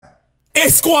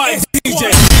Esquire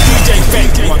DJ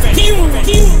Fake.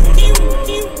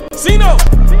 Zeno,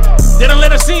 they done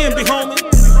let us in, big homie.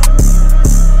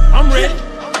 I'm ready.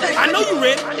 I know you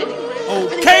ready.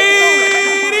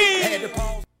 Okay.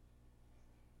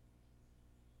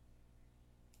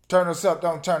 Turn us up,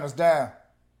 don't turn us down.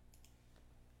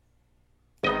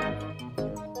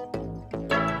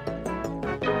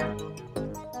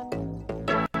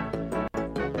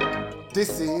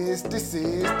 This is,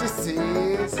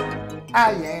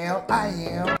 I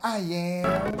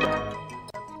am.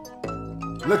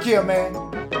 Look here, man.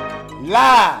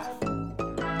 Live,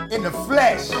 in the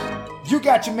flesh. You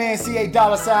got your man CA $,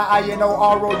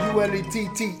 INOROULETTE.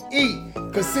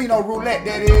 Casino Roulette,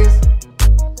 that is.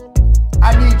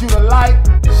 I need you to like,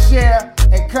 share,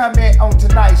 and comment on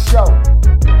tonight's show.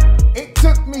 It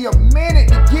took me a minute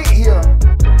to get here,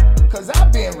 because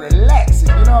I've been relaxing,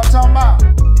 you know what I'm talking about?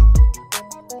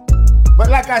 But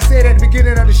like I said at the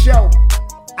beginning of the show,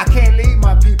 I can't leave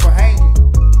my people hanging.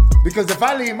 Because if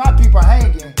I leave my people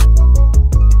hanging,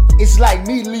 it's like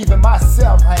me leaving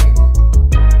myself hanging.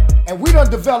 And we done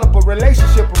develop a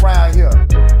relationship around here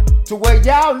to where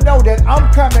y'all know that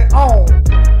I'm coming on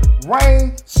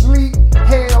rain, sleet,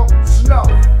 hail, snow.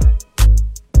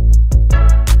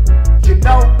 You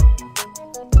know,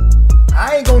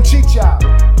 I ain't gonna cheat y'all.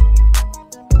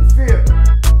 You feel me?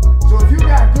 So if you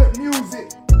got good music,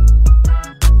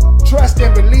 trust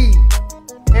and believe.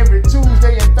 Every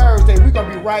Tuesday and Thursday, we're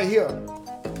gonna be right here.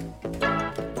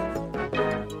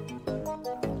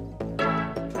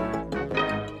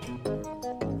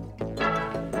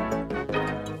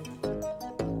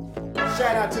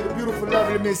 Shout out to the beautiful,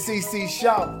 lovely Miss CC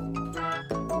Shaw.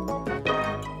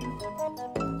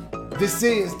 This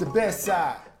is the best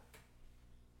side,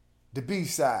 the B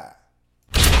side.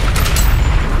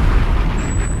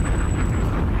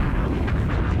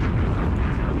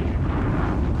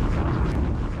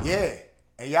 Yeah,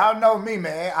 and y'all know me,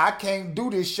 man. I can't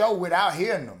do this show without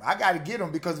hearing them. I got to get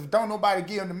them because if don't nobody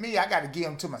give them to me, I got to give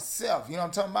them to myself. You know what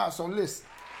I'm talking about? So listen.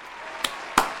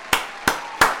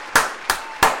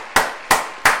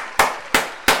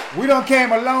 We done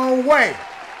came a long way.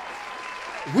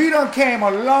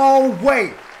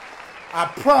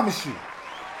 I promise you.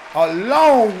 A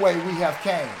long way we have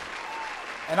came.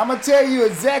 And I'm going to tell you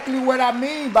exactly what I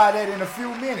mean by that in a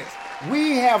few minutes.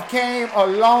 We have came a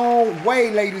long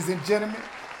way, ladies and gentlemen,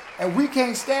 and we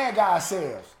can't stag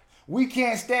ourselves. We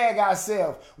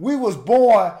was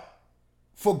born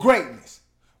for greatness.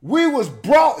 We was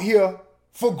brought here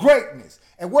for greatness.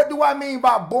 And what do I mean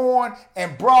by born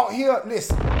and brought here?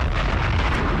 Listen.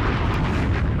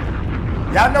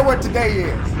 Y'all know what today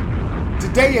is.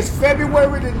 Today is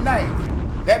February the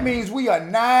 9th. That means we are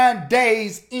 9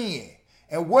 days in.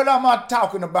 And what am I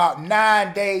talking about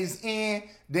 9 days in?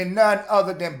 Than none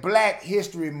other than Black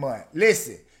History Month.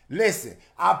 Listen.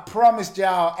 I promised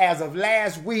y'all as of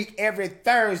last week, every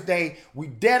Thursday, we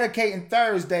dedicating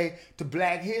Thursday to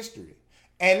Black history.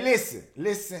 And listen.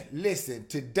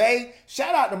 Today,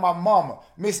 shout out to my mama,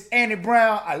 Miss Annie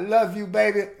Brown. I love you,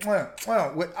 baby,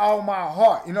 with all my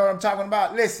heart. You know what I'm talking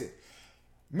about? Listen,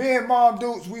 me and Mom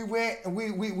Dukes, we went and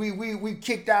we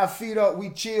kicked our feet up, we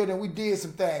chilled and we did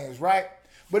some things, right?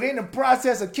 But in the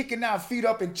process of kicking our feet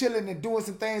up and chilling and doing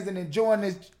some things and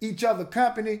enjoying each other's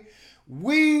company,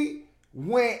 we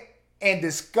went and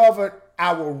discovered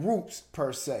our roots,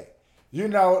 per se. You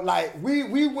know, like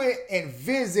we went and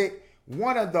visit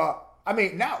but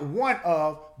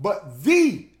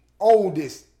the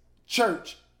oldest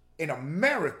church in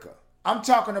America. I'm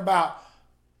talking about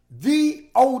the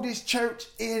oldest church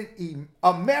in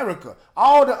America.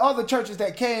 All the other churches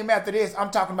that came after this,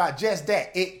 I'm talking about just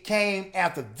that. It came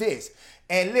after this.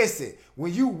 And listen,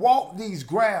 when you walk these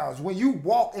grounds, when you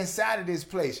walk inside of this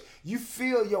place, you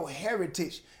feel your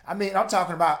heritage. I mean, I'm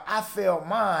talking about, I felt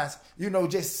mine,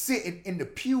 just sitting in the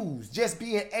pews, just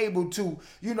being able to,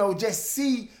 just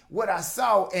see what I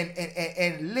saw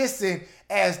and listen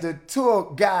as the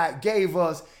tour guide gave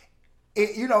us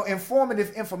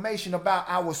informative information about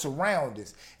our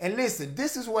surroundings. And listen,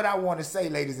 this is what I want to say,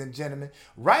 ladies and gentlemen.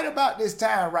 Right about this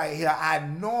time right here, I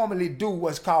normally do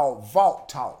what's called vault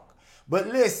talk. But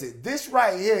listen, this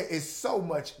right here is so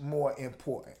much more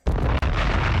important.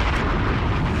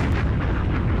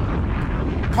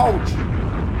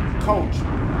 Culture.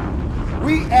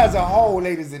 We as a whole,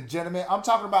 ladies and gentlemen, I'm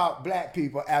talking about Black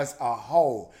people as a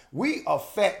whole. We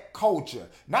affect culture,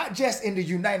 not just in the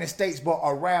United States, but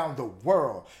around the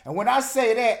world. And when I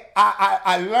say that,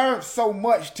 I learned so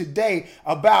much today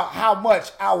about how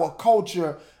much our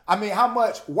culture,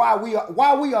 why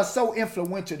we are so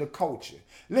influential to culture.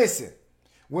 Listen,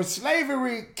 When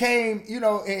slavery came,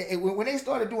 when they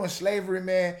started doing slavery,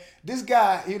 man, this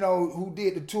guy, who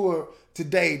did the tour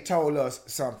today told us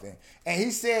something. And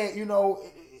he said,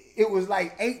 it was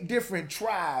like 8 different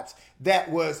tribes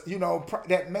that was,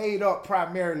 that made up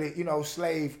primarily,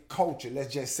 slave culture.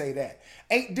 Let's just say that.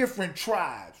 8 different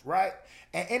tribes, right?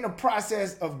 And in the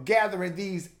process of gathering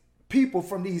these people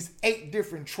from these 8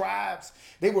 different tribes,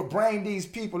 they would bring these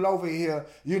people over here,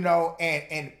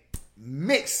 and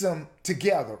mix them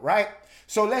together, right?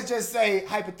 So let's just say,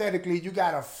 hypothetically, you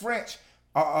got a French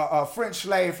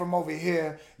slave from over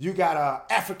here, you got an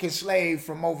African slave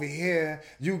from over here,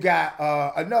 you got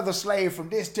another slave from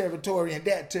this territory and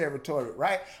that territory,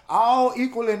 right? All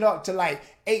equaling up to like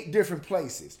 8 different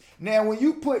places. Now, when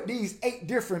you put these 8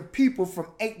 different people from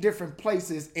 8 different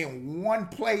places in one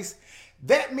place,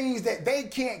 that means that they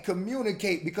can't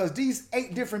communicate because these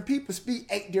 8 different people speak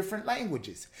 8 different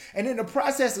languages. And in the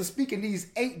process of speaking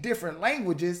these 8 different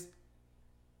languages,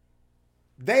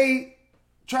 they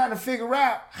trying to figure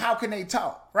out how can they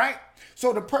talk, right?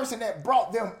 So the person that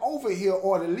brought them over here,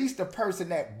 or at least the person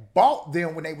that bought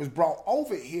them when they was brought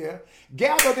over here,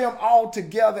 gather them all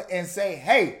together and say,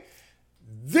 hey,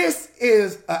 this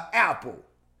is an apple.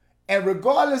 And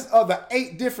regardless of the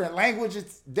 8 different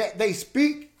languages that they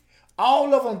speak,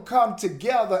 all of them come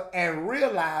together and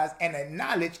realize and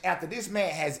acknowledge after this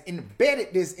man has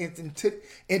embedded this into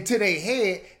their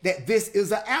head that this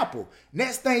is an apple.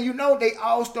 Next thing you know, they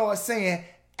all start saying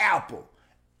apple,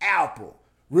 apple,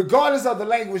 regardless of the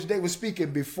language they were speaking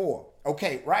before.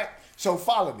 Okay, right? So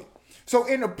follow me. So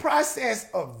in the process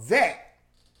of that,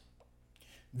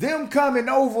 them coming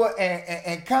over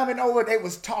and coming over, they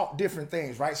was taught different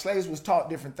things, right? Slaves was taught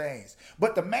different things.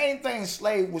 But the main thing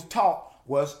slave was taught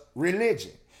was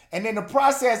religion. And in the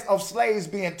process of slaves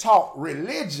being taught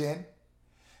religion,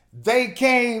 they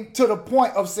came to the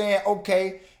point of saying,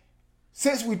 okay,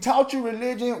 since we taught you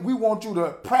religion, we want you to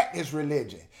practice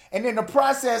religion. And in the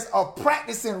process of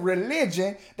practicing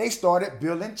religion, they started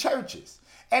building churches.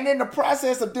 And in the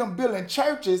process of them building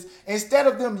churches, instead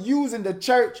of them using the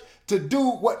church to do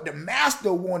what the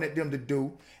master wanted them to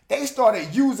do, they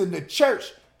started using the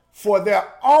church for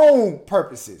their own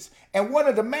purposes. And one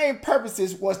of the main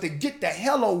purposes was to get the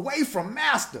hell away from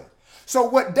master. So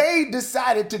what they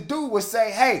decided to do was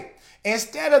say, hey,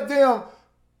 instead of them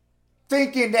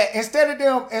thinking that,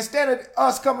 instead of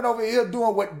us coming over here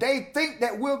doing what they think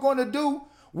that we're going to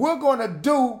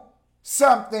do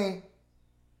something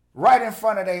right in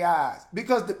front of their eyes.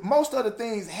 Because most of the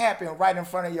things happen right in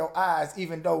front of your eyes,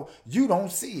 even though you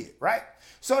don't see it, right?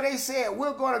 So they said,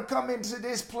 we're going to come into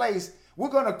this place. We're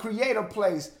going to create a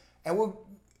place, and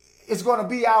it's going to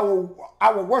be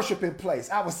our worshiping place,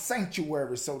 our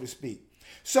sanctuary, so to speak.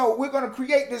 So we're going to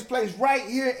create this place right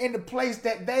here in the place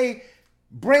that they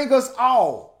bring us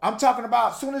all. I'm talking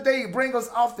about as soon as they bring us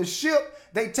off the ship,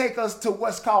 they take us to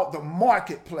what's called the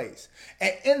marketplace.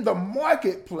 And in the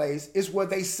marketplace is where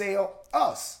they sell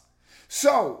us.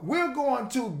 So we're going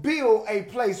to build a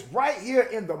place right here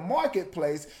in the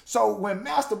marketplace. So when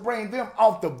master brings them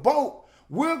off the boat,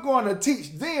 we're going to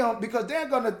teach them, because they're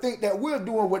going to think that we're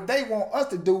doing what they want us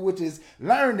to do, which is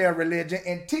learn their religion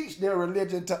and teach their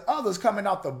religion to others coming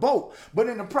out the boat. But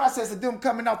in the process of them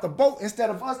coming out the boat, instead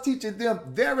of us teaching them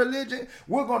their religion,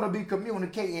 we're going to be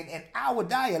communicating in our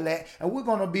dialect, and we're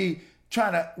going to be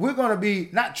getting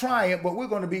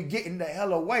the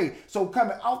hell away. So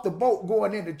coming off the boat,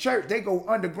 going into church, they go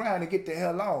underground and get the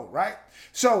hell on, right?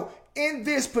 So in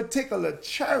this particular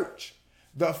church,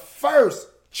 the first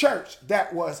church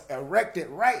that was erected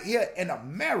right here in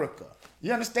America.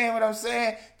 You understand what I'm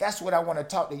saying? That's what I want to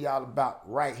talk to y'all about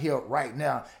right here, right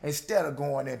now, instead of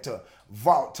going into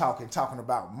vault talk and talking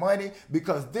about money,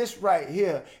 because this right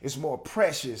here is more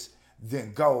precious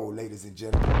than gold, ladies and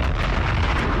gentlemen.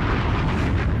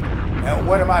 And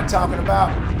what am I talking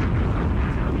about?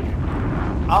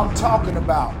 I'm talking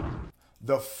about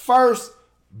the first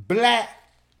black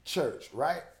church,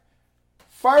 right?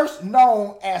 First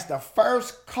known as the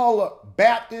First Colored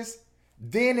Baptist,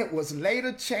 then it was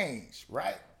later changed,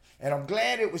 right? And I'm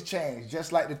glad it was changed,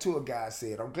 just like the tour guide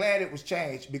said. I'm glad it was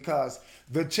changed because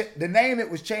the name it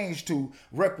was changed to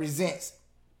represents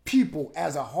people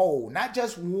as a whole. Not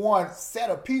just one set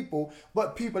of people,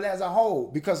 but people as a whole.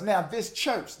 Because now this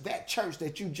church, that church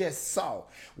that you just saw,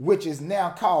 which is now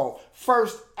called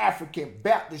First African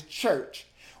Baptist Church,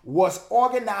 was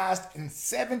organized in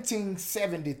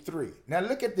 1773. Now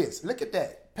look at this. Look at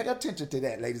that. Pay attention to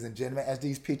that, ladies and gentlemen, as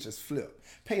these pictures flip.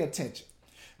 Pay attention.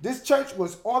 This church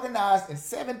was organized in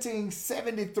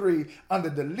 1773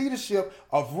 under the leadership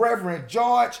of Reverend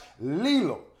George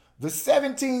Lelo. The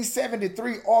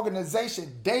 1773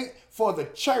 organization date for the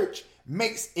church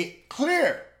makes it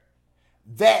clear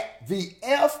that the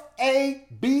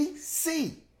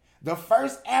FABC, the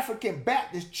First African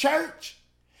Baptist Church,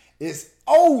 is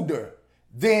older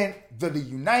than the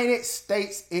United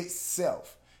States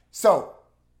itself. So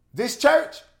this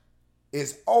church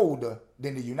is older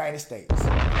than the United States.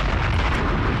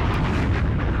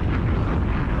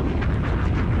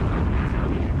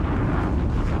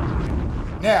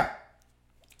 Now,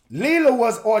 Leela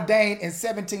was ordained in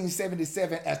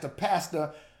 1777 as the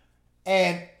pastor,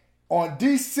 and on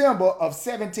December of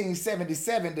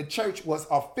 1777, the church was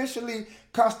officially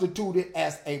constituted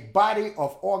as a body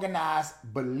of organized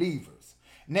believers.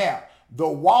 Now, the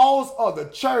walls of the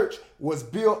church was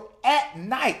built at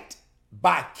night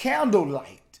by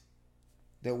candlelight.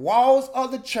 The walls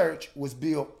of the church was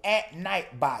built at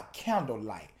night by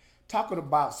candlelight. Talking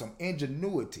about some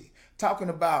ingenuity. Talking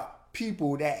about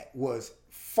people that was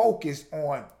focused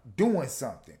on doing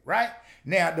something, right?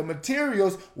 Now, the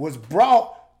materials was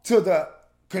brought to the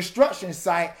construction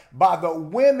site by the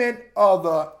women of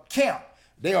the camp.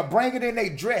 They are bringing in their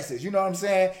dresses, you know what I'm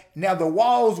saying? Now, the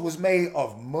walls was made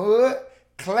of mud,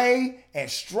 clay, and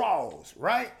straws,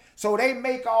 right? So they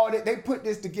make all that, they put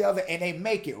this together and they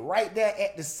make it right there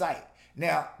at the site.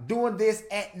 Now, doing this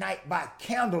at night by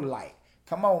candlelight.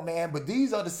 Come on, man. But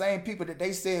these are the same people that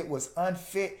they said was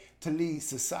unfit to lead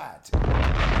society.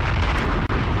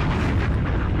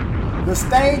 The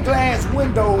stained glass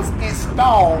windows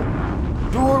installed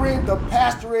during the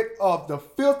pastorate of the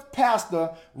fifth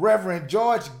pastor, Reverend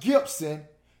George Gibson,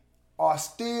 are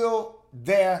still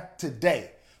there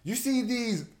today. You see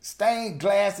these stained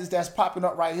glasses that's popping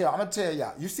up right here. I'm going to tell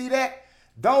y'all. You see that?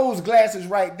 Those glasses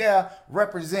right there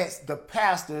represents the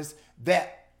pastors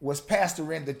that was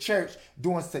pastoring the church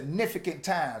during significant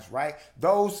times, right?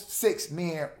 Those 6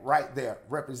 men right there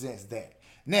represents that.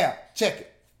 Now, check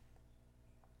it.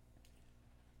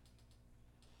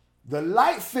 The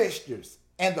light fixtures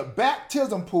and the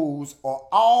baptism pools are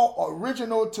all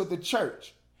original to the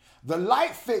church. The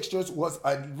light fixtures was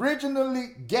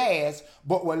originally gas,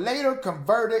 but were later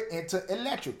converted into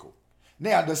electrical.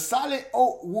 Now, the solid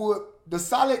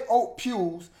oak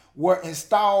pews were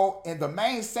installed in the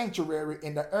main sanctuary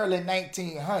in the early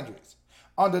 1900s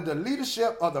under the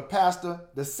leadership of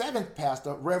the seventh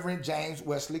pastor, Reverend James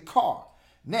Wesley Carr.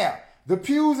 Now, the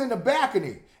pews in the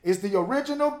balcony is the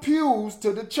original pews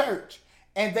to the church,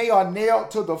 and they are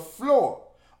nailed to the floor.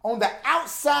 On the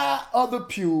outside of the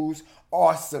pews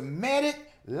are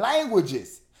Semitic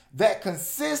languages that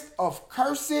consist of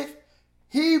cursive,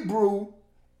 Hebrew,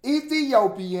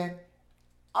 Ethiopian,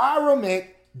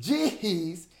 Aramaic,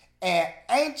 Ge'ez, and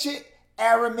ancient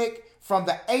Aramaic from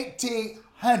the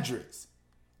 1800s.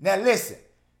 Now listen,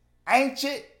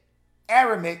 ancient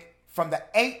Aramaic from the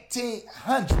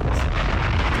 1800s.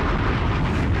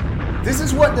 This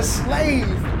is what the slave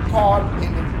called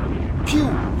in the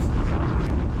pews.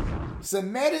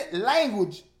 Semitic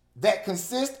language that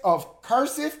consists of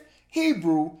cursive,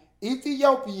 Hebrew,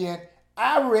 Ethiopian,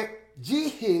 Aramaic,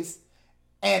 Ge'ez,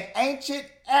 and ancient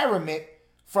Aramaic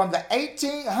from the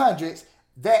 1800s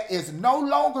that is no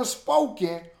longer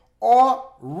spoken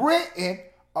or written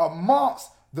amongst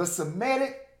the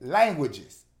Semitic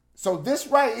languages. So this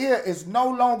right here is no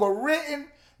longer written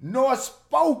nor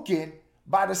spoken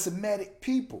by the Semitic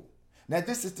people. Now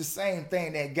this is the same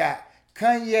thing that got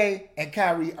Kanye and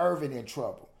Kyrie Irving in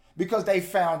trouble because they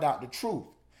found out the truth.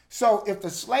 So if the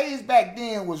slaves back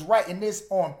then was writing this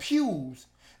on pews,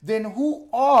 then who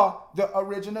are the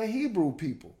original Hebrew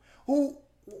people? Who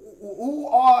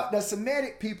are the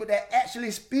Semitic people that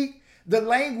actually speak the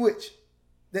language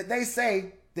that they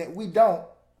say that we don't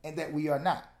and that we are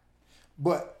not?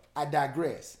 But I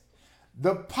digress.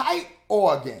 The pipe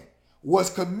organ was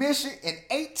commissioned in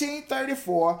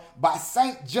 1834 by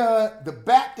St. John the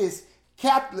Baptist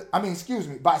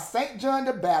by St. John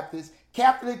the Baptist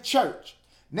Catholic Church.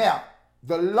 Now,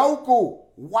 the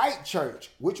local white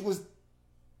church, which was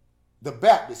the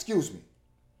Baptist,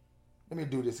 let me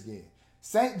do this again.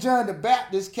 St. John the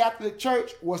Baptist Catholic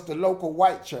Church was the local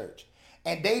white church.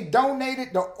 And they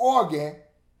donated the organ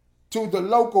to the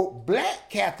local black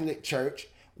Catholic Church,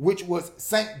 which was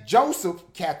St. Joseph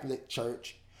Catholic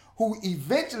Church, who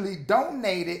eventually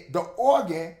donated the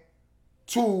organ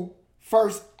to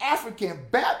First African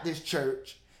Baptist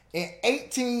Church in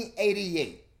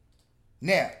 1888.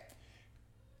 Now,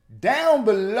 down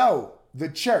below the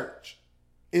church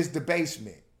is the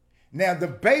basement. Now, the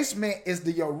basement is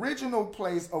the original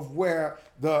place of where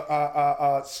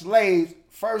the slaves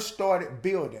first started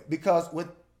building. Because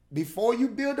before you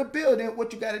build a building,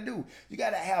 what you got to do? You got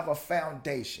to have a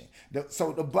foundation.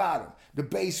 So the bottom, the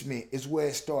basement is where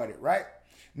it started, right?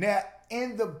 Now,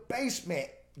 in the basement,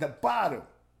 the bottom,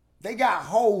 they got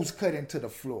holes cut into the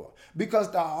floor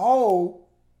because the hole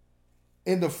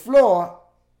in the floor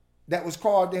that was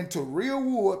carved into real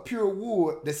wood, pure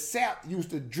wood, the sap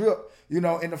used to drip, in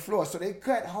the floor. So they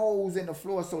cut holes in the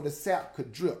floor so the sap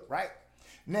could drip, right?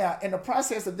 Now, in the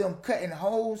process of them cutting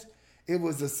holes, it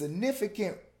was a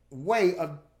significant way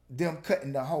of them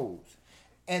cutting the holes.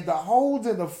 And the holes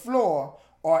in the floor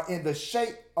are in the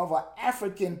shape of an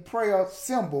African prayer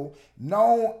symbol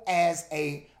known as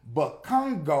a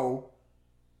Bakongo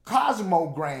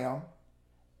cosmogram.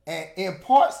 And in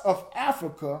parts of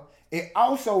Africa, it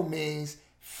also means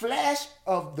flash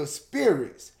of the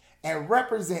spirits and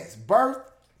represents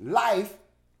birth, life,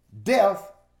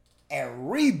 death,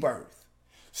 and rebirth.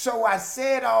 So I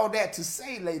said all that to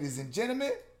say, ladies and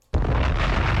gentlemen,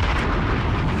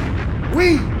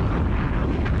 we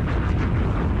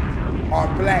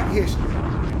are Black history.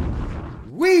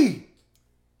 We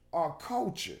are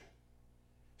culture.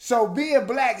 So being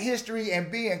Black history and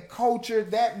being culture,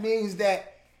 that means that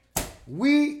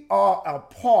we are a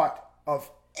part of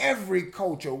every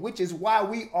culture, which is why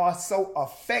we are so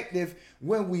effective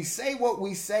when we say what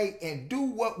we say and do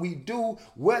what we do,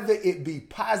 whether it be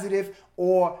positive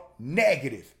or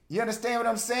negative. You understand what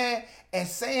I'm saying? And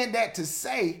saying that to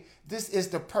say, this is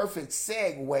the perfect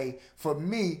segue for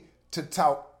me to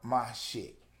talk my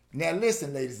shit. Now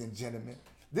listen, ladies and gentlemen,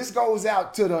 this goes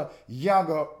out to the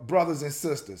younger brothers and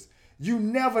sisters. You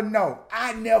never know.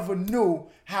 I never knew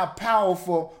how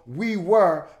powerful we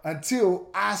were until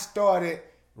I started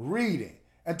reading,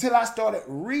 until I started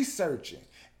researching.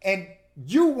 And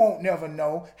you won't never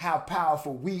know how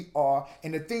powerful we are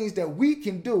and the things that we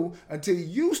can do until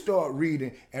you start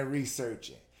reading and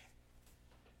researching.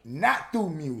 Not through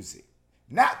music,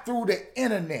 not through the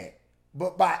internet,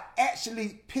 but by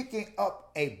actually picking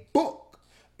up a book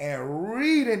and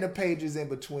reading the pages in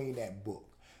between that book.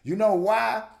 You know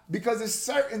why? Because there's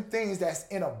certain things that's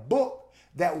in a book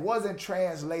that wasn't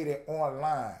translated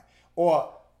online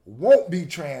or won't be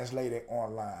translated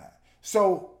online.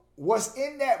 So what's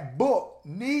in that book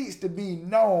needs to be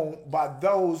known by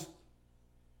those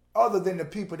other than the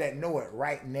people that know it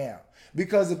right now.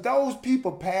 Because if those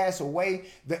people pass away,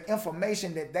 the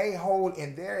information that they hold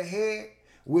in their head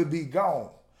will be gone,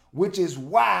 which is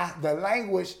why the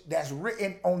language that's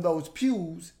written on those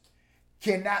pews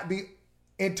cannot be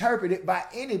interpreted by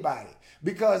anybody,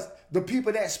 because the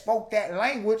people that spoke that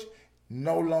language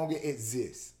no longer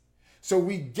exist. So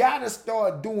we gotta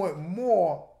start doing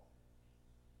more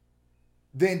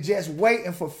than just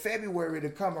waiting for February to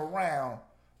come around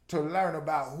to learn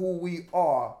about who we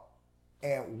are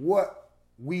and what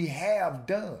we have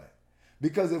done.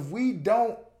 Because if we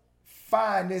don't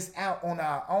find this out on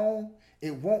our own,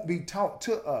 it won't be taught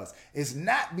to us. It's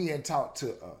not being taught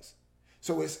to us.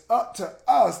 So it's up to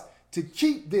us to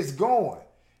keep this going.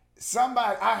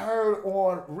 Somebody I heard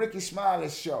on Ricky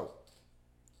Smiley's show,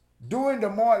 during the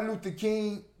Martin Luther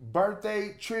King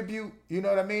birthday tribute, you know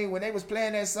what I mean? When they was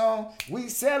playing that song, we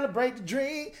celebrate the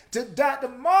dream to Dr.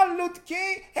 Martin Luther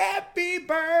King, happy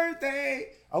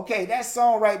birthday. Okay, that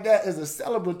song right there is a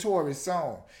celebratory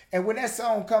song. And when that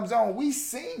song comes on, we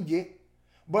sing it,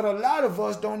 but a lot of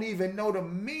us don't even know the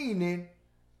meaning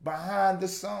behind the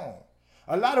song.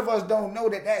 A lot of us don't know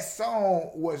that that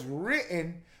song was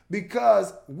written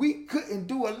because we couldn't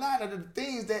do a lot of the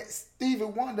things that Stevie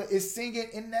Wonder is singing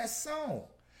in that song.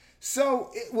 So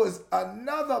it was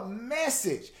another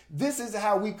message. This is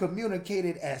how we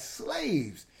communicated as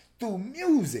slaves, through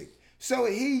music. So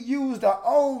he used an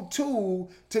old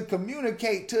tool to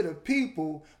communicate to the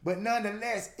people, but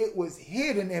nonetheless, it was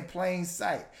hidden in plain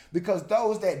sight because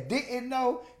those that didn't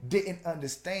know didn't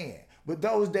understand. But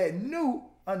those that knew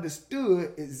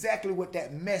understood exactly what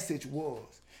that message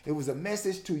was. It was a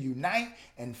message to unite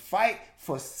and fight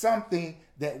for something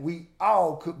that we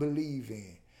all could believe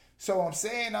in. So I'm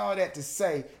saying all that to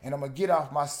say, and I'm going to get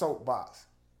off my soapbox.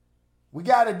 We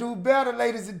got to do better,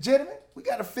 ladies and gentlemen. We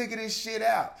got to figure this shit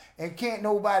out. And can't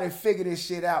nobody figure this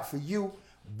shit out for you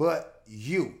but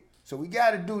you. So we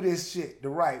got to do this shit the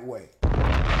right way.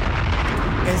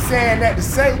 And saying that to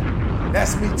say,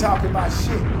 that's me talking my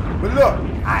shit. But look,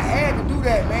 I had to do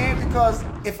that, man, because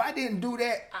if I didn't do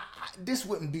that, this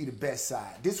wouldn't be the best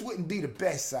side. This wouldn't be the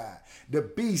best side, the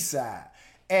B side.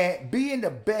 And being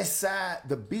the best side,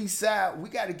 the B side, we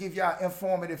got to give y'all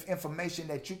informative information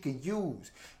that you can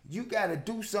use. You got to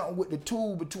do something with the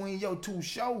tool between your two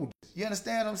shoulders. You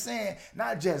understand what I'm saying?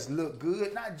 Not just look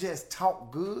good, not just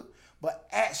talk good, but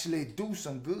actually do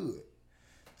some good.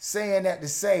 Saying that to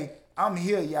say, I'm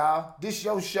here, y'all. This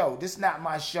your show. This not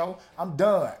my show. I'm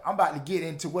done. I'm about to get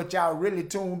into what y'all really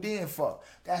tuned in for.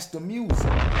 That's the music.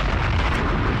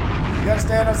 You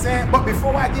understand what I'm saying? But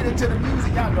before I get into the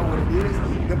music, y'all know what it is.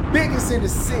 The biggest in the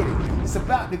city. It's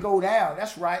about to go down.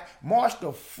 That's right. March the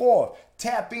 4th.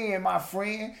 Tap in, my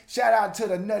friend. Shout out to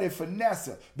the Nutty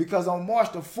Finessa. Because on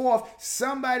March the 4th,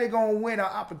 somebody gonna win an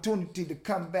opportunity to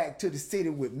come back to the city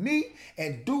with me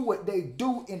and do what they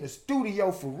do in the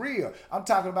studio for real. I'm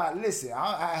talking about, listen,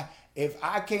 if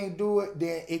I can't do it,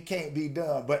 then it can't be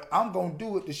done. But I'm going to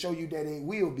do it to show you that it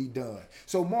will be done.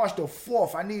 So March the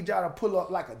 4th, I need y'all to pull up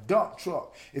like a dump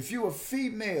truck. If you a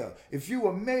female, if you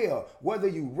a male, whether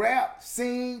you rap,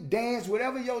 sing, dance,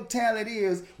 whatever your talent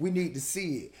is, we need to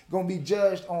see it. Going to be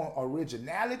judged on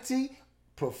originality,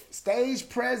 stage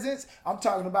presence. I'm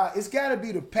talking about, it's got to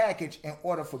be the package in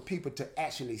order for people to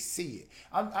actually see it.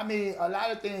 I mean, a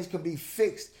lot of things can be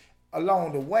fixed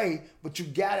along the way, but you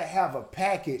gotta have a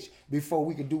package before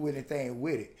we can do anything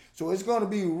with it. So it's gonna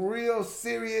be real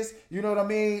serious, you know what I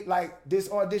mean? Like,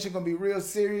 this audition gonna be real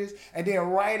serious, and then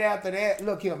right after that,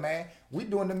 look here, man, we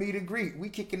doing the meet and greet. We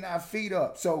kicking our feet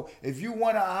up. So if you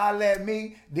wanna holler at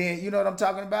me, then you know what I'm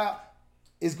talking about?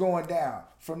 It's going down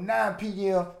from 9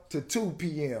 p.m. to 2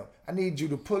 p.m. I need you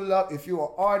to pull up. If you're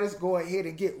an artist, go ahead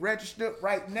and get registered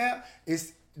right now.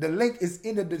 The link is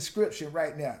in the description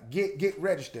right now. Get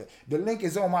registered. The link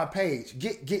is on my page.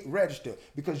 Get registered,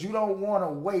 because you don't want to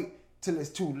wait till it's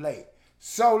too late.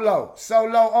 Solo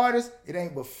artists, it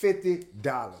ain't but $50.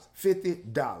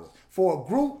 $50. For a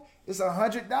group, it's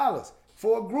 $100.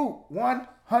 For a group,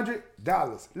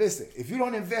 $100. Listen, if you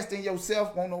don't invest in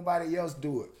yourself, won't nobody else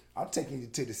do it. I'm taking you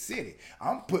to the city.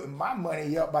 I'm putting my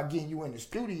money up by getting you in the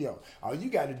studio. All you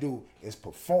got to do is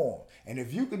perform. And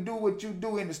if you can do what you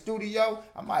do in the studio,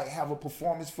 I might have a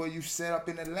performance for you set up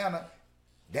in Atlanta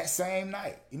that same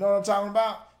night. You know what I'm talking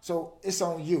about? So it's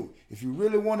on you. If you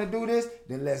really want to do this,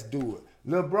 then let's do it.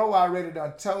 Lil bro already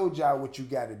done told y'all what you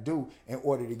got to do in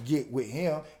order to get with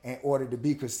him, in order to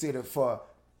be considered for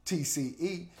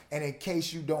TCE. And in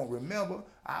case you don't remember,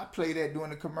 I play that during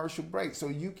the commercial break so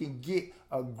you can get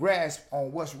a grasp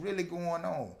on what's really going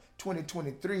on.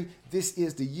 2023, this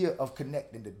is the year of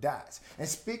connecting the dots. And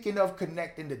speaking of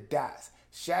connecting the dots,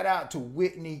 shout out to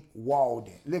Whitney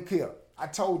Walden. Look here, I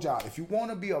told y'all, if you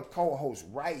want to be a co-host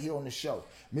right here on the show,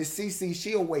 Miss CC,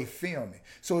 she away filming.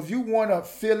 So if you want to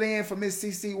fill in for Miss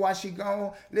CC while she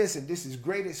gone, listen, this is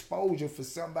great exposure for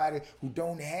somebody who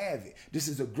don't have it. This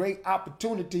is a great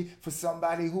opportunity for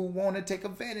somebody who want to take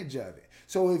advantage of it.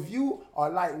 So if you are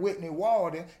like Whitney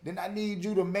Walden, then I need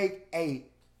you to make a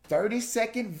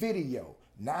 30-second video,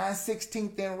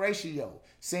 9/16 in ratio,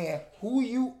 saying who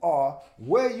you are,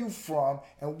 where you from,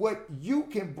 and what you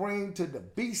can bring to the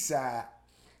B-side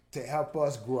to help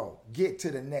us grow, get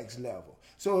to the next level.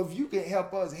 So if you can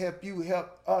help us, help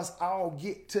us all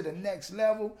get to the next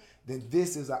level, then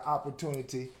this is an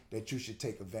opportunity that you should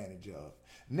take advantage of.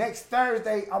 Next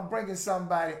Thursday, I'm bringing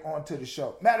somebody onto the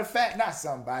show. Matter of fact, not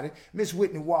somebody, Miss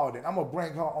Whitney Walden. I'm going to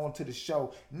bring her onto the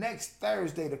show next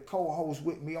Thursday to co-host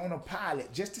with me on a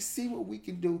pilot, just to see what we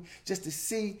can do, just to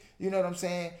see, you know what I'm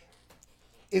saying,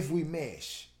 if we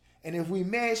mesh. And if we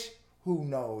mesh, who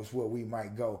knows where we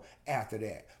might go after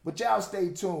that. But y'all stay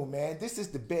tuned, man. This is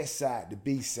the best side, the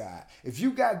B side. If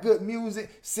you got good music,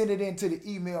 send it into the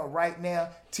email right now,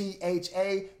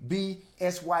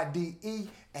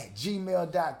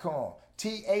 THABSYDE@gmail.com.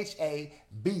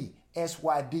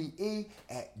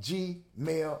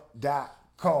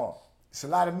 THABSYDE@gmail.com. It's a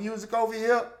lot of music over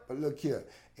here, but look here,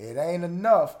 it ain't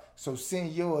enough, so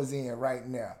send yours in right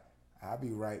now. I'll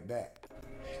be right back.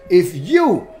 If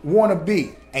you want to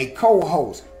be a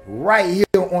co-host right here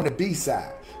on the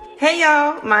B-side. Hey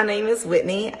y'all, my name is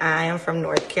Whitney. I am from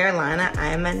North Carolina. I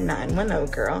am a 910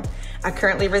 girl. I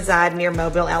currently reside near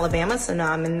Mobile, Alabama, so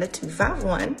now I'm in the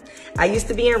 251. I used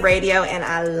to be in radio and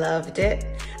I loved it.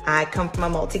 I come from a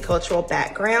multicultural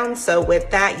background, so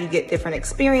with that you get different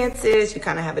experiences, you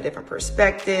kind of have a different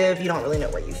perspective, you don't really know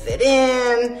where you fit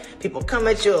in, people come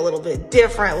at you a little bit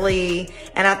differently,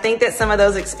 and I think that some of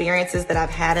those experiences that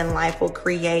I've had in life will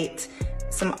create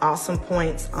some awesome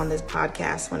points on this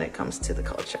podcast when it comes to the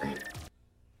culture.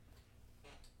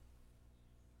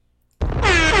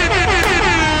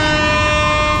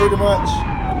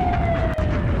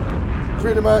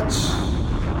 Pretty much.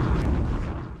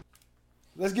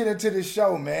 Let's get into the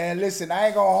show, man. Listen, I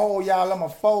ain't gonna hold y'all, I'ma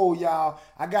fold y'all.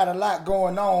 I got a lot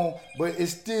going on, but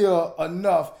it's still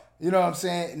enough, you know what I'm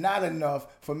saying? Not enough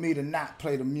for me to not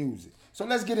play the music. So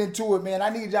let's get into it, man. I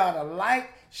need y'all to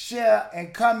like, share,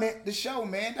 and comment the show,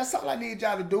 man. That's all I need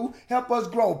y'all to do. Help us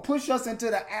grow. Push us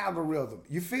into the algorithm.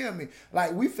 You feel me?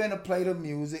 Like, we finna play the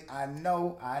music. I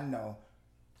know.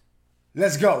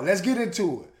 Let's go. Let's get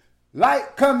into it.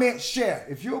 Like, comment, share.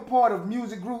 If you're a part of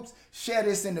music groups, share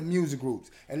this in the music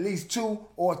groups. At least 2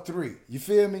 or 3. You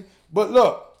feel me? But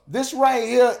look, this right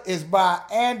here is by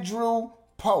Andrew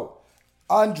Poe.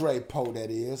 Andre Poe, that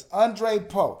is. Andre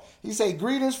Poe. He say,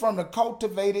 greetings from the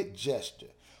Cultivated Gesture.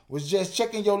 Was just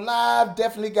checking your live.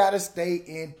 Definitely got to stay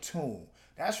in tune.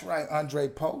 That's right, Andre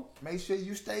Poe. Make sure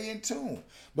you stay in tune.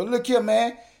 But look here,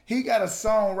 man. He got a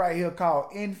song right here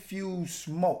called Infused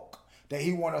Smoke that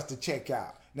he want us to check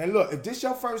out. Now look, if this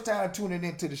your first time tuning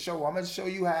into the show, I'm going to show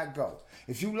you how it goes.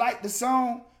 If you like the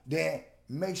song, then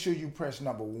make sure you press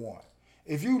number 1.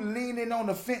 If you leaning on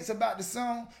the fence about the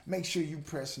song, make sure you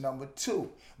press number 2.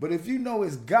 But if you know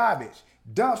it's garbage,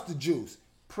 dumpster juice,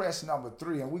 press number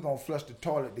 3, and we're going to flush the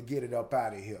toilet to get it up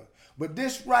out of here. But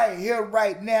this right here,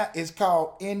 right now, is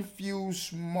called Infused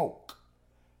Smoke.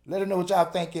 Let us know what y'all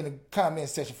think in the comment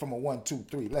section from a 1, 2,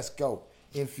 3. Let's go.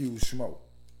 Infused Smoke.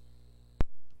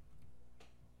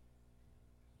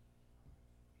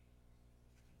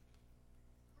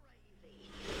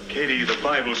 Katie, the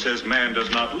Bible says man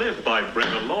does not live by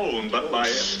bread alone, but by...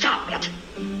 Stop it!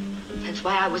 That's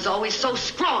why I was always so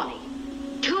scrawny.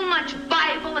 Too much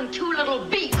Bible and too little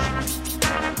beef. Do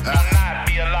not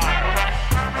be alarmed.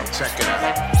 Check it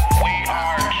out. We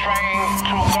are trained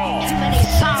to go. Too many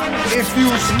songs.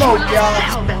 Infused Smoke, y'all.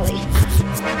 Cow belly.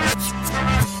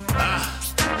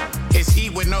 It's he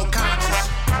with no conscience.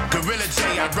 Gorilla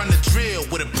J, I run the drill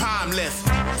with a palm lift.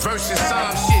 Versus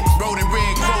some shit, wrote in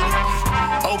red quoted.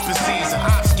 Open season,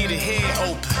 ops get it head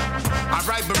open. I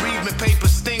write bereavement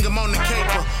papers, sting them on the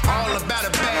caper. All about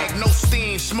a bag, no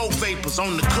steam, smoke vapors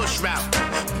on the Kush route.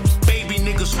 Baby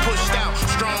niggas pushed out,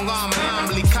 strong arm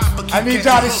anomaly, copper. I need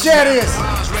y'all to share this.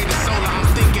 Rated solar, I'm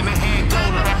thinking of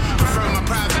Angola. Prefer my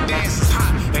private dances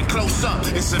hot and close up.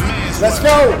 It's a man's Let's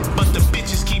work. go. But the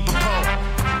bitches keep a pole.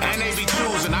 And they be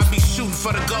choosing, I be shooting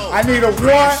for the goal. I need a 1, 2,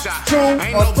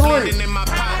 or 3.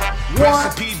 1, 2,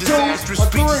 or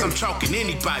 3. I'm talking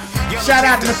anybody. Shout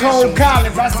out to Nicole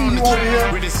Collins. I see you over here.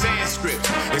 With a Sanskrit.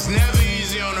 It's never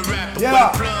easy on the rapper. Yeah.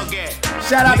 Plug at.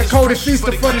 Shout out to Cody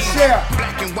Feaster for the share.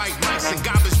 Black and white mics and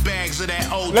garbage bags of that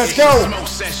old Let's go. Smoke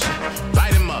session.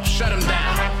 Light them up, shut them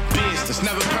down. Business,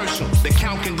 never personal. The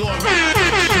count can go around.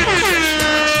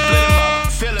 Split them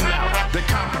up, fill them out. The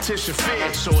competition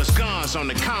fierce, so it's guns on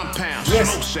the compound. Yes.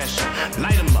 Smoke session.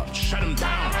 Light them up, shut them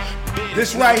down.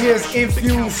 This right here is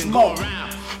Infused Smoke.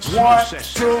 1,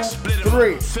 2,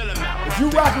 3. If you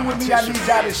rocking with me, I need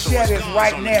y'all to share this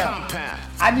right now.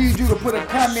 I need you to put a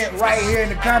comment right here in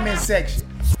the comment section.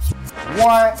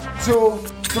 1, 2,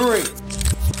 3.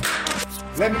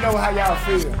 Let me know how y'all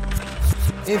feel.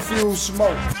 Infused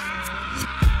Smoke.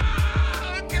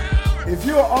 If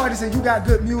you're an artist and you got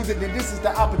good music, then this is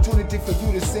the opportunity for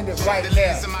you to send it right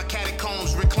now. My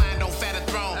catacombs reclined on fatter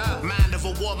throne. Mind of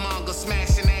a warmonger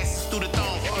smashing asses through the throne.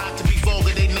 Not to be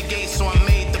vulgar, they negate, so I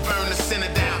made the burn the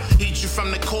sinner down. Eat you from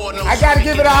the cord. No, I gotta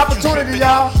give it an opportunity,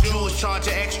 y'all. Jewels charge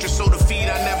an extra, so the feed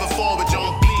I never forward.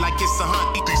 Don't beat like it's a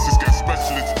hunt. Thesis got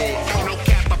specialists for. No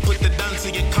cap, I put the done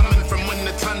to you coming from when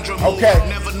the tundra moved. Okay.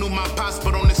 Never knew my pops,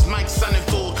 but on this mic, sunning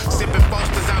full. Sipping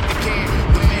Foster's out the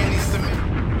can. The man is the man.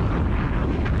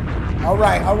 All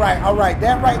right.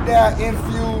 That right there,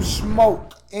 Infused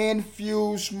Smoke.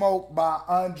 Infused Smoke by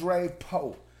Andre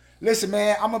Poe. Listen,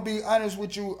 man, I'm going to be honest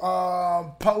with you,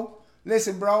 Poe.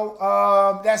 Listen, bro,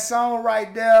 that song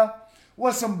right there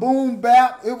was some boom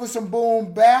bap. It was some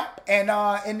boom bap. And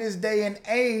in this day and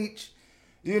age,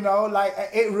 you know, like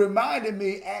it reminded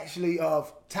me actually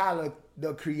of Tyler,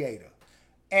 the Creator.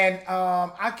 And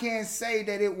I can't say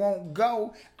that it won't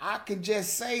go. I can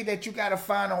just say that you got to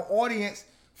find an audience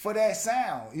for that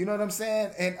sound. You know what I'm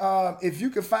saying? And if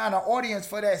you can find an audience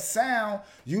for that sound,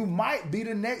 you might be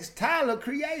the next Tyler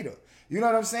Creator. You know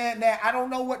what I'm saying? Now, I don't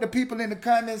know what the people in the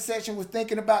comment section was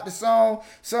thinking about the song.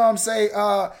 Some say,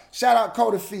 shout out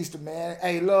Cody Feaster, man.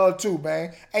 Hey, love too,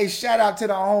 man. Hey, shout out to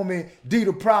the homie D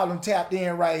the Problem tapped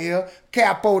in right here.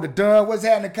 Capo the Dunn. What's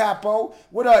happening, Capo?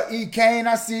 What up, E. Kane?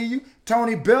 I see you.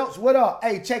 Tony Belts, what up?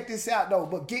 Hey, check this out, though.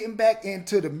 But getting back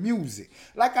into the music.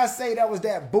 Like I say, that was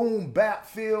that boom bap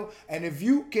feel. And if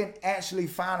you can actually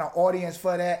find an audience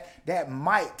for that, that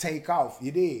might take off.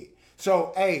 You did.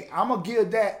 So, hey, I'm going to give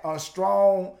that a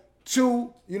strong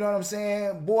 2, you know what I'm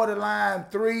saying? Borderline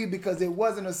 3 because it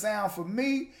wasn't a sound for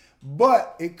me,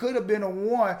 but it could have been a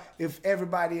 1 if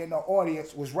everybody in the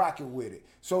audience was rocking with it.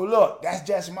 So, look, that's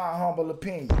just my humble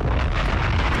opinion.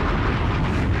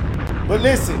 But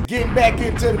listen, getting back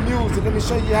into the music, let me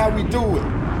show you how we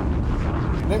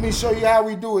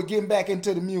do it. Getting back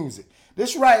into the music.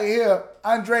 This right here,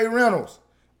 Andre Reynolds,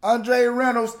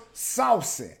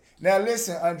 saucing. Now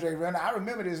listen, Andre Renner, I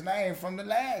remember this name from the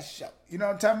last show. You know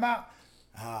what I'm talking about?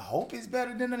 I hope it's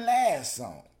better than the last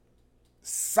song.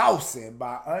 Saucy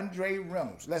by Andre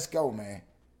Reynolds. Let's go, man.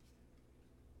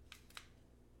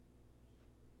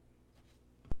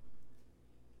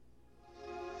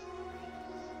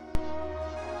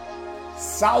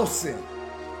 Saucy.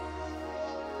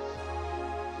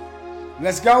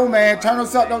 Let's go, man. Turn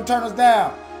us up, don't turn us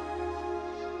down.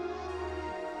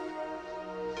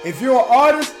 If you're an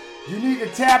artist, you need to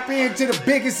tap into the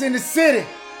biggest in the city.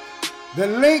 The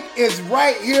link is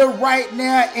right here, right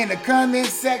now in the comment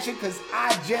section because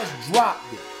I just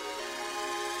dropped it.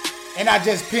 And I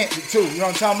just pinned it too. You know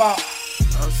what I'm talking about?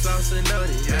 I'm saucing on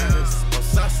these niggas. I'm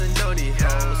saucing on these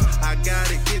hoes. I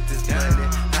gotta get this money.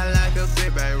 I like a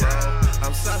big bang roll.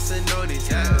 I'm saucing on these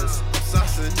niggas. I'm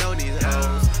saucing on these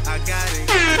hoes. I gotta get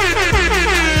this money.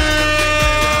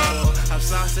 I'm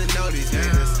saucing on these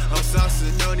niggas. I'm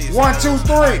saucing on these hoes. 1, 2,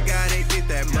 3. I gotta get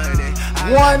that money.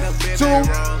 1, 2,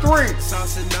 3.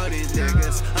 Saucing on these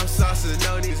niggas. I'm saucing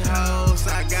on these hoes.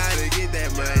 I gotta get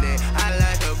that money. I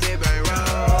like a big bang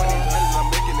roll. I'm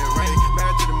making it rain.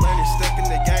 Married to the money, stuck in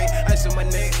the game. Ice on my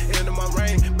neck, into my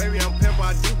rain. Baby, I'm pimp,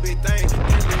 I do big things.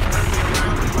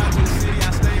 Ride to the city,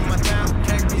 I stay in my town.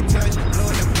 Can't be touched,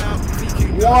 blowing the pound.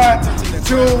 1,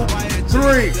 2,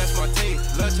 3. That's my team.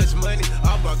 Love touch money,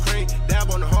 all about cream.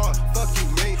 Dab on the heart, fuck you,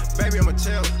 me. Baby, I'm a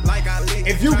chill, like I leave.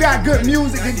 If you got good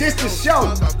music, then this the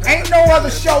show. Ain't no other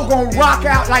show gonna rock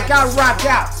out like I rock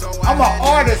out. I'm an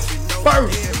artist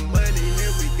first.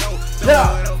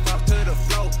 Yeah.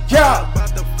 Yeah.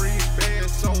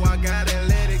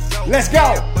 Let's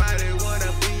go.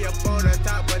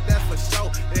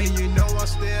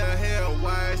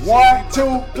 1,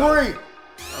 2, 3.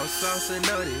 I'm saucing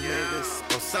on these niggas.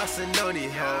 I'm saucing on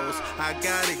these hoes. I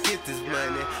gotta get this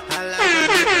money. I like I'm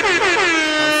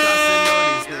saucing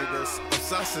on these niggas. I'm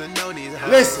saucing on these hoes.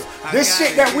 Listen, this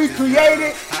shit that we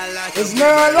created is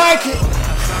none like it.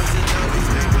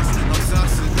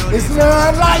 It's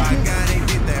none like it.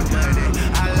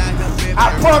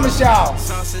 I promise y'all.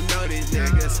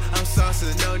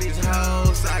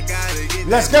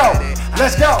 Let's go.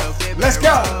 Let's go. Let's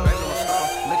go.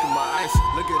 Look at my ice.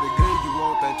 Look at the good. You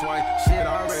want that twice. Shit, I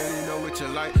already know what you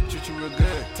like. Treat you real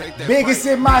good. Take that. Biggest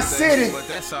in my city. But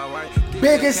that's all right.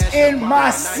 Biggest in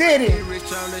my city.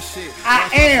 I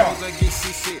am.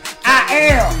 I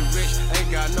am.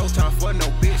 Ain't got no time for no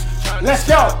bitch. Let's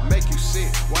go. Make you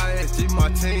sick. YSG my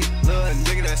team. Little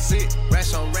nigga that's sick.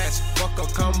 Rats on rats. Fuck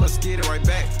up, come, let's get it right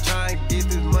back. Try and get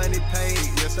this money paid.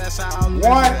 Yes, that's how I'm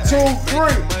 1, 2, 3.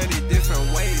 Money different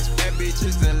ways. Bad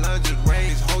bitches and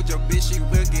lingerie. Hold your bitch, she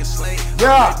will get slayed.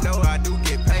 Yeah. I know I do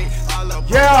get paid. All up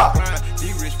Yeah.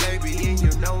 D-rich baby, and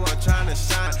you know I'm trying to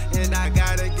shine. And I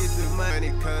gotta get the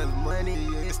money, cause money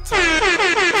is time.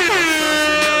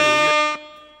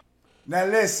 Now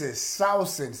listen,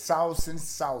 saucing.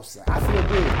 I feel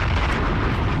good.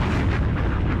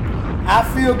 I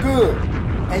feel good.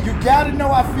 And you gotta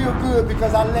know I feel good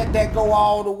because I let that go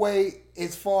all the way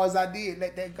as far as I did,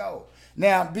 let that go.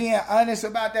 Now, being honest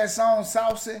about that song,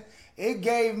 Saucy, it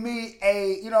gave me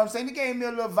a, you know what I'm saying? It gave me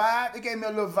a little vibe.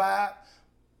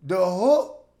 The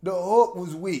hook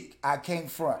was weak. I can't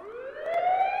front.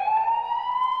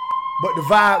 But the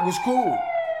vibe was cool.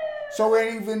 So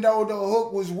even though the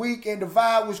hook was weak and the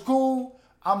vibe was cool,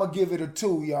 I'm going to give it a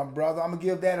 2, young brother. I'm going to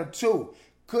give that a 2.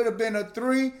 Could have been a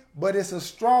 3, but it's a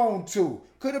strong 2.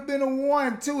 Could have been a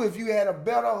 1, too, if you had a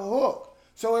better hook.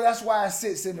 So that's why it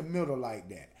sits in the middle like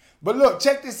that. But look,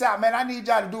 check this out, man. I need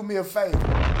y'all to do me a favor.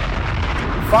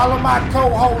 Follow my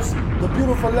co-host, the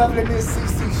beautiful, lovely Miss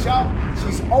CC Shaw.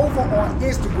 She's over on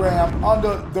Instagram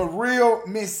under The Real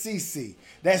Miss CC.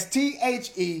 That's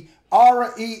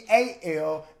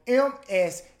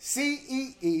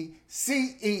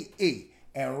TheRealMsCeeCeE.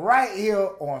 And right here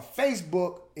on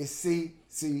Facebook is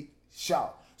CC Shaw.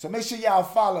 So make sure y'all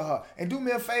follow her. And do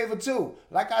me a favor too.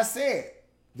 Like I said,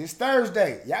 this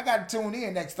Thursday, y'all got to tune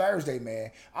in next Thursday,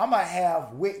 man. I'm going to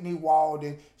have Whitney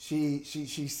Walden. She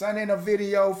sent in a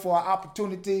video for an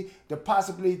opportunity to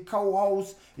possibly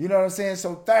co-host. You know what I'm saying?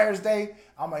 So Thursday,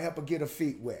 I'm going to help her get her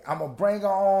feet wet. I'm going to bring her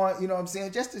on, you know what I'm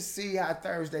saying, just to see how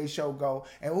Thursday's show go.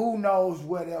 And who knows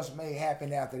what else may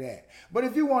happen after that. But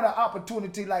if you want an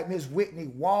opportunity like Miss Whitney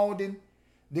Walden,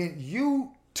 then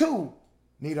you too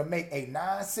need to make a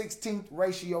 9/16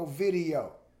 ratio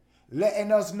video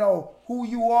letting us know who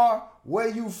you are, where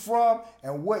you from,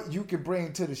 and what you can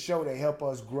bring to the show to help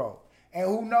us grow. And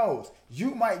who knows,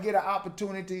 you might get an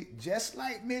opportunity just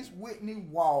like Miss Whitney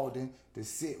Walden to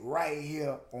sit right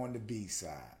here on the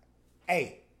B-side.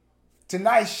 Hey,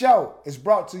 tonight's show is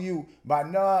brought to you by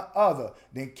none other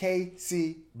than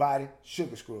KC Body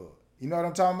Sugar Scrub. You know what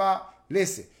I'm talking about?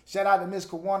 Listen, shout out to Miss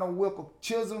Kawana Wilker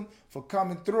Chisholm for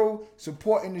coming through,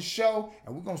 supporting the show,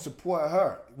 and we're going to support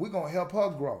her. We're going to help her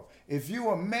grow. If you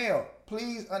a male,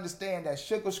 please understand that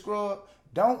sugar scrub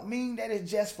don't mean that it's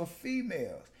just for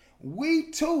females. We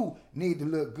too need to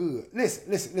look good.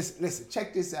 Listen.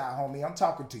 Check this out, homie. I'm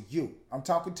talking to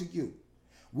you.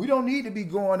 We don't need to be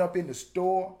going up in the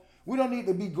store. We don't need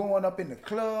to be going up in the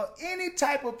club. Any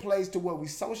type of place to where we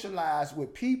socialize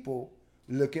with people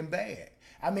looking bad.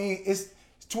 I mean, it's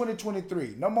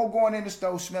 2023. No more going in the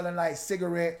store smelling like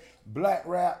cigarette, black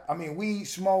rap, weed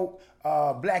smoke,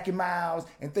 Black and Miles,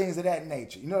 and things of that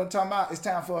nature. You know what I'm talking about? It's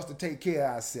time for us to take care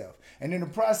of ourselves. And in the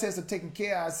process of taking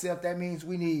care of ourselves, that means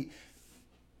we need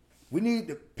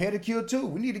the pedicure too.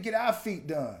 We need to get our feet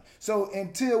done. So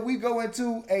until we go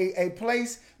into a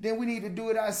place, then we need to do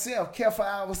it ourselves, care for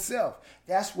ourselves.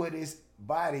 That's where this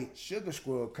body sugar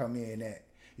scrub come in at.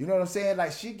 You know what I'm saying?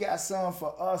 Like, she got some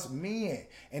for us men,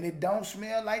 and it don't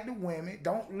smell like the women,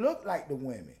 don't look like the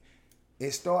women.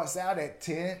 It starts out at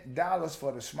 $10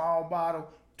 for the small bottle,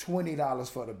 $20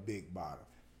 for the big bottle.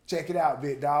 Check it out,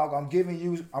 big dog. I'm giving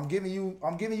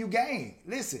you game.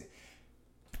 Listen,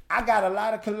 I got a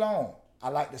lot of cologne. I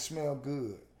like to smell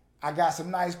good. I got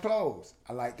some nice clothes.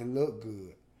 I like to look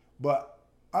good. But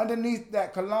underneath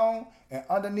that cologne and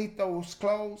underneath those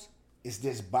clothes is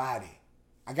this body.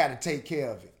 I got to take care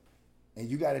of it. And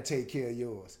you got to take care of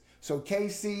yours. So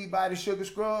KC Body Sugar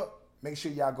Scrub, make sure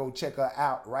y'all go check her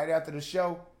out right after the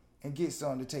show and get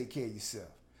something to take care of yourself.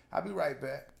 I'll be right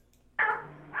back.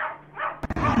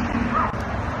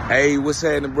 Hey, what's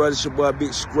happening, brother? It's your boy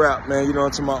Big Scrap, man. You know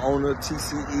what I'm talking about? Owner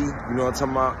TCE. You know what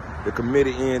I'm talking about? The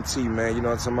Committed ENT, man. You know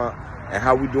what I'm talking about? And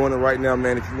how we doing it right now,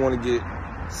 man. If you want to get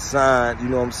signed, you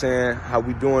know what I'm saying? How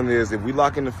we doing is, if we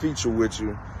lock in the feature with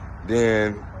you,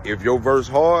 then if your verse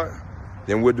hard,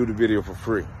 then we'll do the video for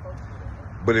free.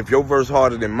 But if your verse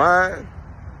harder than mine,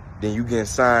 then you getting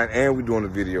signed and we doing the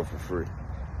video for free.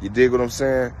 You dig what I'm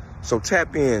saying? So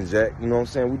tap in, Jack. You know what I'm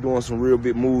saying? We doing some real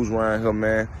big moves around here,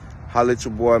 man. Holla at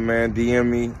your boy, man. DM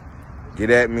me.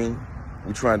 Get at me.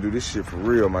 We trying to do this shit for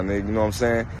real, my nigga. You know what I'm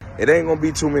saying? It ain't gonna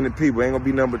be too many people. It ain't gonna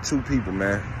be number 2 people,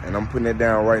 man. And I'm putting that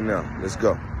down right now. Let's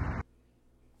go.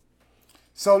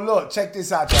 So look, check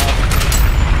this out, y'all.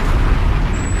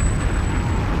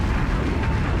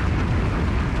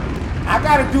 I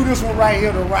gotta do this one right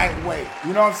here the right way.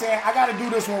 You know what I'm saying? I gotta do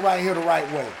this one right here the right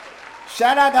way.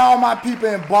 Shout out to all my people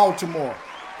in Baltimore.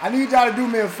 I need y'all to do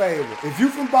me a favor. If you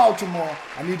from Baltimore,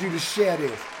 I need you to share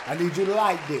this. I need you to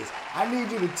like this. I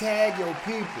need you to tag your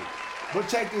people. But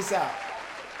check this out.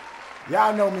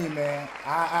 Y'all know me, man.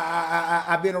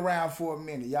 I've been around for a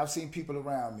minute. Y'all seen people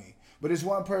around me. But it's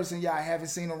one person y'all haven't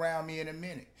seen around me in a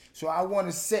minute. So I want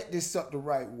to set this up the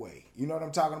right way. You know what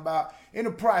I'm talking about? In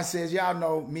the process, y'all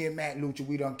know me and Matt Lucha,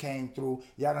 we done came through.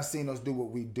 Y'all done seen us do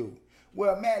what we do.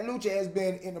 Well, Matt Lucha has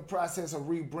been in the process of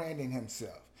rebranding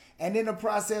himself. And in the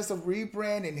process of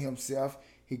rebranding himself,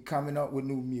 he coming up with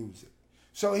new music.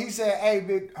 So he said, hey,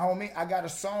 big homie, I got a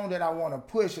song that I want to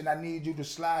push, and I need you to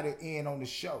slide it in on the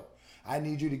show. I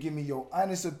need you to give me your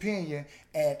honest opinion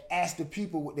and ask the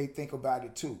people what they think about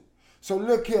it too. So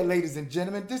look here, ladies and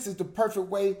gentlemen, this is the perfect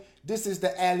way. This is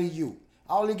the alley-oop.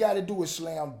 All you got to do is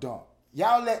slam dunk.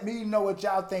 Y'all let me know what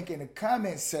y'all think in the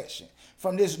comment section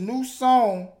from this new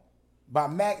song by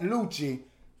Matt Lucci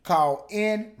called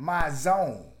In My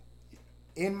Zone.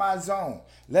 In My Zone.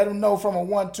 Let them know from a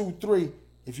 1, 2, 3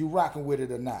 if you rocking with it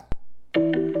or not.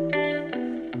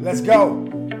 Let's go.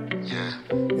 Yeah.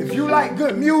 If you like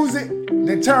good music,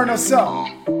 then turn us up.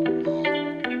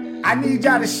 I need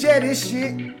y'all to share this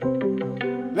shit.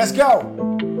 Let's go.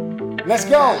 Let's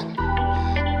go.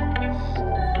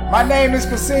 My name is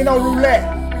Casino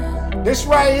Roulette. This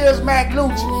right here is Matt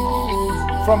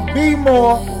Lucci. From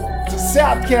B-More to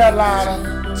South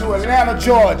Carolina to Atlanta,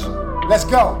 Georgia. Let's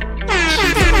go.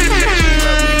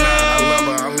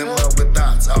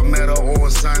 I met her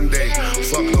on Sunday,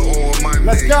 fucked her on Monday.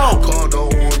 Let's go. Called her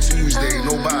on Tuesday,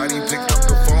 nobody picked up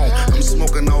the phone. I'm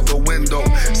smoking out the window,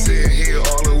 sitting here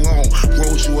all alone.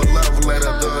 Wrote you a love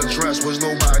letter, the address was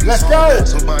nobody's Let's home. go.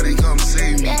 Somebody come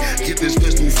save me, get this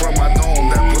pistol from my dome.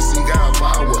 That pussy got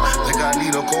power, think I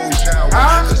need a cold shower.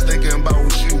 Cause thinking about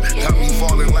you got me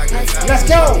falling like a tower. Let's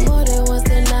go. More than once,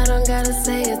 then I don't gotta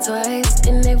say it twice.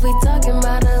 And if we talking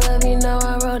about I love you, know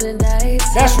I roll the dice.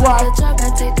 That's right. The drunk, I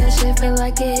take that shit, feel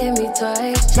like it hit me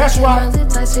twice. That's right. My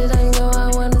lips, I shit ain't go, I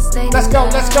wanna stay. Let's go,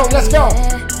 let's go, let's go.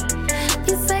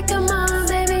 You say, come on,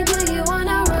 baby, do you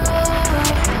wanna roll?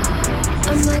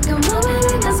 I'm like, come on,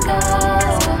 baby, let's go.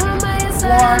 I'm by your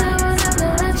side, I will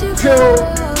never let you go.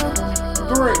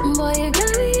 2, 3. Boy, you got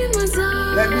me in my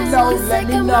zone. Let me know, You let say,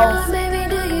 me come know. on, baby,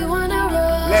 do you wanna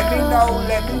Let me know,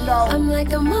 let me know. I'm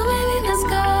like a movie, let's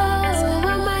go.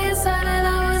 I'm by your side and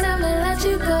I will never let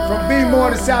you go. From B-More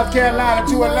to South Carolina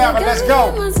to Atlanta, let's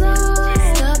go.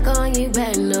 Stuck on you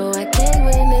back, no, I can't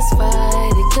win this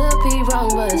fight. It could be wrong,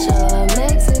 but your love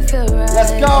makes it feel right.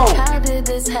 Let's go. How did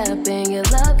this happen? Your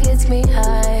love gets me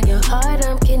high. Your heart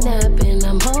I'm kidnapping,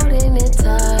 I'm holding it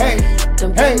tight. Hey,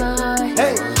 don't break my heart,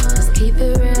 hey. Just keep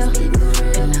it real.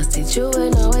 And I'll stay true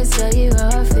and always tell you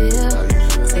how I feel.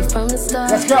 Say from the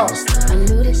start, let's go. I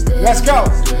knew this day. Let's go.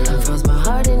 I froze my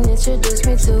heart and introduced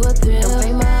me to a thrill. Don't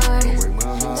break my heart,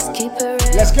 just keep it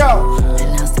real. Let's go.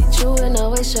 And I'll stay true and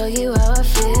always show you how I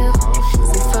feel.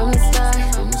 Say from the start,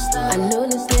 I knew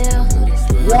the deal.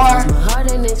 1, my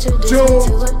heart and introduced 2, me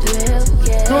to a thrill.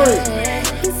 Yeah.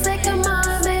 3. You say, come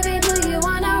on, baby, do you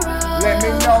wanna roll? Let me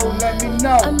know, let me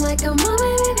know. I'm like a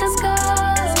movie, let's go.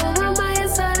 I'm by your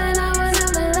side and I will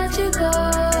never let you go.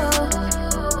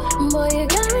 Boy, you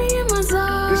got me in my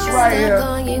zone. This right here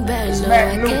is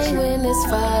Mac I can't win this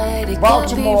fight. It Baltimore.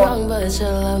 could be wrong, but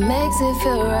your love makes it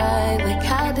feel right. Like,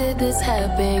 how did this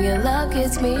happen? Your love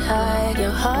gets me high.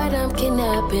 Your heart I'm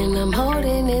kidnapping, I'm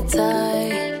holding it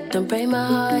tight. Don't break my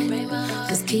heart,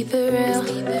 just keep it real.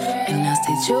 And I'll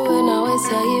stay true and always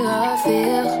tell you how I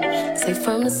feel. Say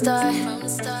from the start,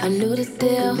 I knew the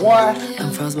deal. 1,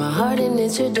 and froze my heart and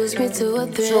introduced me to a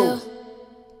thrill. 2,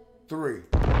 3.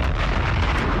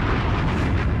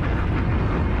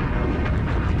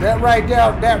 That right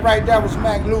there was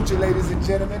Mac Lucci, ladies and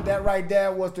gentlemen. That right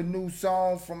there was the new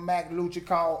song from Mac Lucci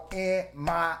called In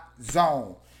My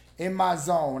Zone. In My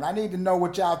Zone. I need to know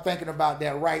what y'all thinking about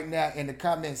that right now in the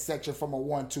comment section from a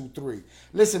 1, 2, 3.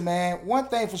 Listen, man, one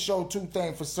thing for sure, two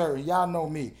things for certain. Y'all know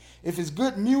me. If it's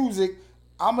good music,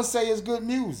 I'm going to say it's good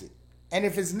music. And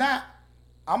if it's not,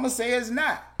 I'm going to say it's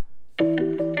not.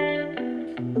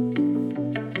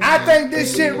 I think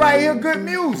this shit right here good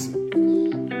music.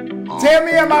 Tell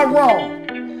me, am I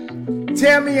wrong?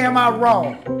 Tell me, am I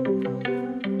wrong?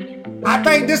 I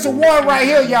think this is one right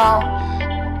here, y'all.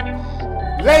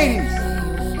 Ladies,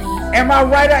 am I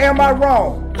right or am I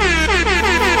wrong?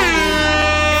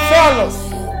 Fellas,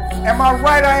 am I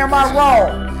right or am I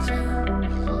wrong?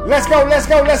 Let's go, let's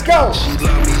go, let's go. She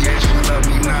love me, yeah, she love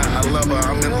me not. I love her,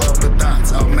 I'm in love with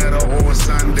dots. I met her on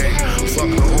Sunday,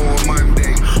 fucked her on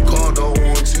Monday, called her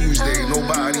on Tuesday.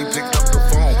 Nobody picked up the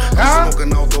phone. I'm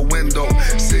smoking out the window,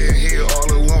 sitting here all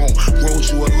alone. Wrote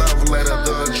you a love letter,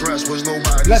 the address was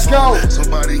nobody's Let's home. go.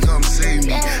 Somebody come save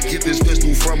me. Get this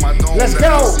pistol from my dome. Let's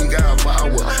go. See got power,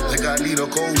 like I need a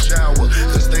cold shower.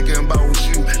 Just thinking about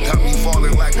you, got me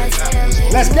falling like a cat.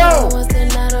 Let's go. Once then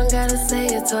I don't gotta say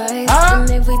it twice. And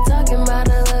if we talking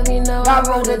about a love, you know I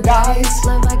roll the dice.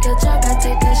 Love like a truck, I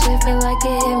take that shit, feel like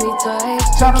it hit me twice.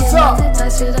 Turn us up.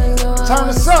 Turn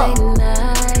us up.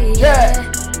 Yeah.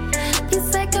 You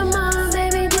say, come on,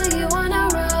 baby, do you wanna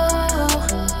roll?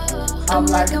 I'm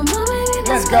like, a movie,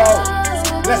 let's go.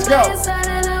 Let's go.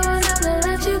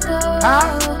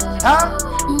 Huh? Huh?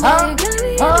 Huh?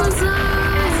 Huh?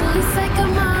 You say,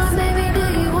 come on, baby, do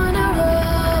you wanna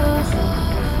roll?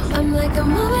 I'm like a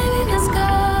movie, let's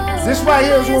go. This right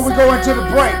here is when we go into the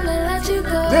break.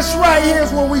 This right here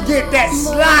is when we get that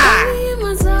slide.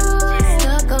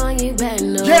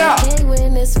 Yeah.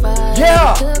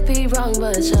 Yeah. Could be wrong,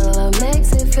 but your love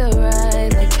makes it feel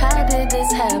right. Like, how did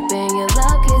this happen? Your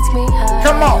love gets me high.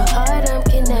 Come on. Your heart I'm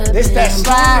kidnapping. It's that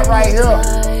slide right here.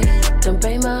 Don't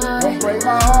break my heart. Don't break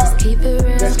my heart. Just keep it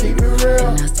real. Just keep it real.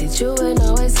 And I'll stay true and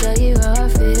always tell you how I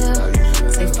feel.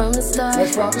 Say from the start.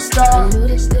 Let's from the start. I knew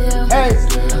this deal. Hey,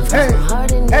 hey, my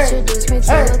heart and hey, introduce me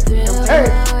to hey, a thrill. hey.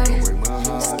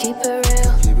 Just keep it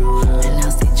real. And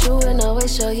I'll stay true and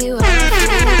always show you how I feel.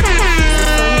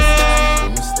 Say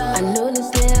from the start. I knew this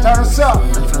deal. Turn us up.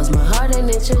 I froze my heart and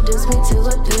introduced me to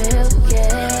a thrill.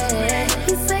 Yeah.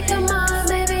 You say, come on,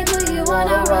 baby, do you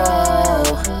wanna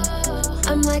roll?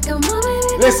 I'm like a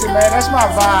movie. Listen, man, that's my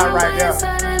vibe right there.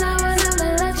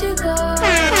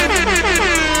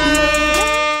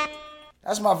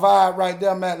 That's my vibe right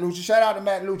there, Matt Lucci. Shout out to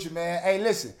Matt Lucci, man. Hey,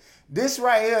 listen, this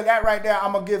right here, that right there,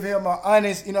 I'm gonna give him an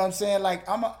honest, you know what I'm saying? Like,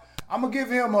 I'm gonna give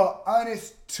him an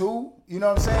honest 2, you know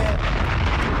what I'm saying?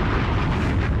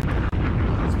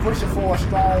 He's pushing for a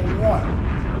strong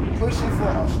 1. Pushing for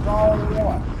a strong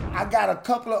 1. I got a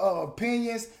couple of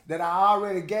opinions that I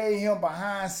already gave him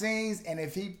behind scenes, and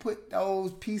if he put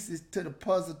those pieces to the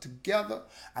puzzle together,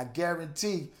 I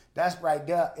guarantee that's right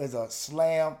there is a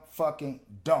slam fucking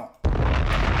dunk.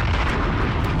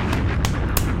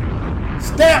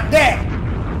 Stamp that.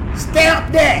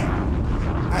 Stamp that.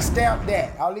 I stamp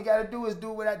that. All you gotta do is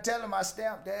do what I tell him. I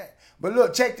stamp that. But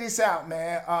look, check this out,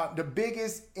 man. The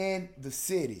biggest in the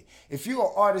city. If you're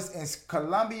an artist in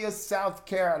Columbia, South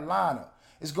Carolina,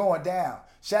 it's going down.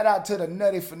 Shout out to the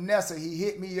Nutty Finesse. He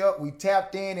hit me up. We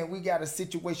tapped in and we got a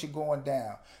situation going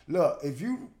down. Look, if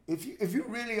you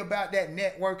really about that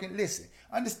networking, listen,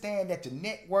 understand that your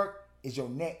network is your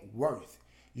net worth.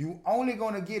 You only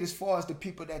gonna get as far as the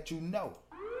people that you know.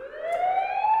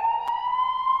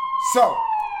 So,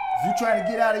 if you trying to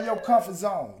get out of your comfort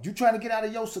zone, you trying to get out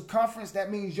of your circumference, that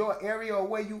means your area or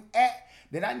where you at,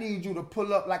 then I need you to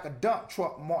pull up like a dump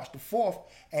truck March the 4th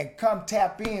and come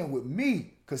tap in with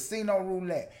me, Casino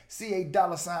Roulette,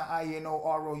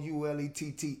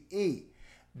 CA$INOROULETTE,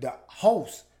 the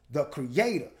host, the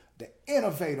creator, the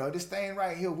innovator of this thing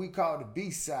right here we call the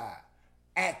B-side,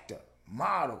 actor,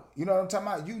 model, you know what I'm talking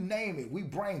about? You name it, we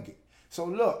bring it. So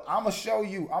look, I'm going to show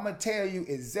you, I'm going to tell you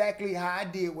exactly how I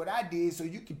did what I did so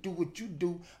you can do what you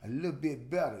do a little bit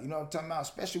better. You know what I'm talking about?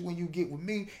 Especially when you get with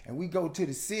me and we go to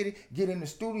the city, get in the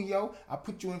studio, I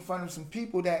put you in front of some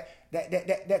people that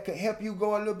could help you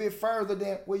go a little bit further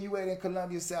than where you at in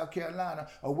Columbia, South Carolina,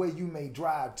 or where you may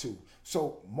drive to.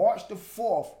 So March the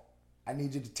 4th, I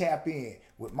need you to tap in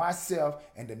with myself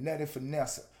and the Nutty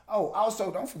Finesse. Oh,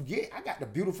 also, don't forget, I got the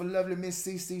beautiful, lovely Miss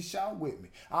CC Shaw with me.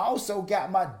 I also got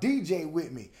my DJ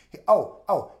with me.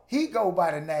 He go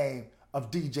by the name of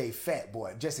DJ Fat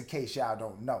Boy, just in case y'all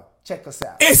don't know. Check us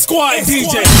out. It's Squad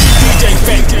DJ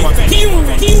Fat Boy.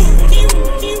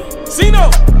 Zeno,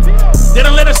 they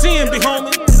done let us in, big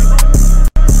homie.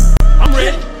 I'm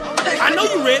ready. I know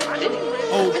you ready.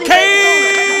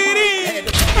 Okay.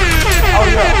 Oh,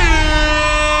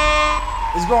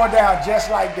 yeah. It's going down just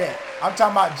like that. I'm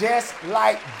talking about just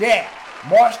like that.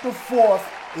 March the 4th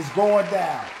is going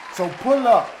down. So pull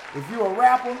up. If you're a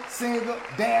rapper, singer,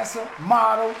 dancer,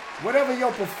 model, whatever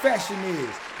your profession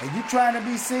is, and you trying to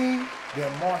be seen,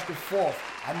 then March the 4th,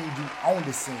 I need you on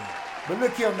the scene. But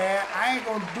look here, man, I ain't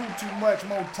gonna do too much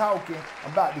more talking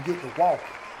about to get to walking.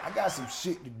 I got some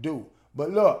shit to do. But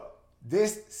look,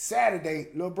 this Saturday,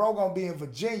 Lil Bro gonna be in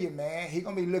Virginia, man. He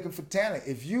gonna be looking for talent.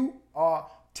 If you are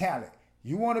talent,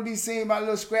 you want to be seen by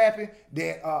Lil Scrappy,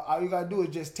 then all you got to do is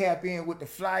just tap in with the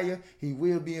flyer. He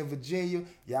will be in Virginia.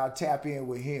 Y'all tap in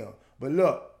with him. But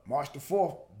look, March the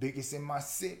 4th, biggest in my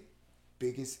city.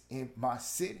 Biggest in my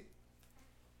city.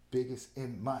 Biggest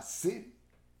in my city.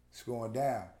 It's going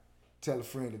down. Tell a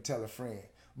friend to tell a friend.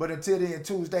 But until then,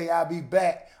 Tuesday, I'll be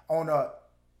back on a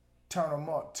Turn 'em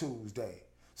Up Tuesday.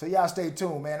 So y'all stay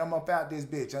tuned, man. I'm up out this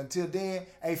bitch. Until then,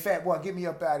 hey, Fat Boy, get me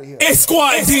up out of here. It's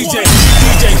Squad DJ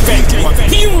Fat Boy.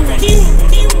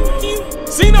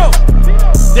 Zeno,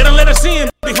 they done let us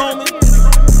in, big homie.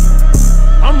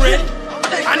 I'm ready.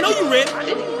 I know you ready.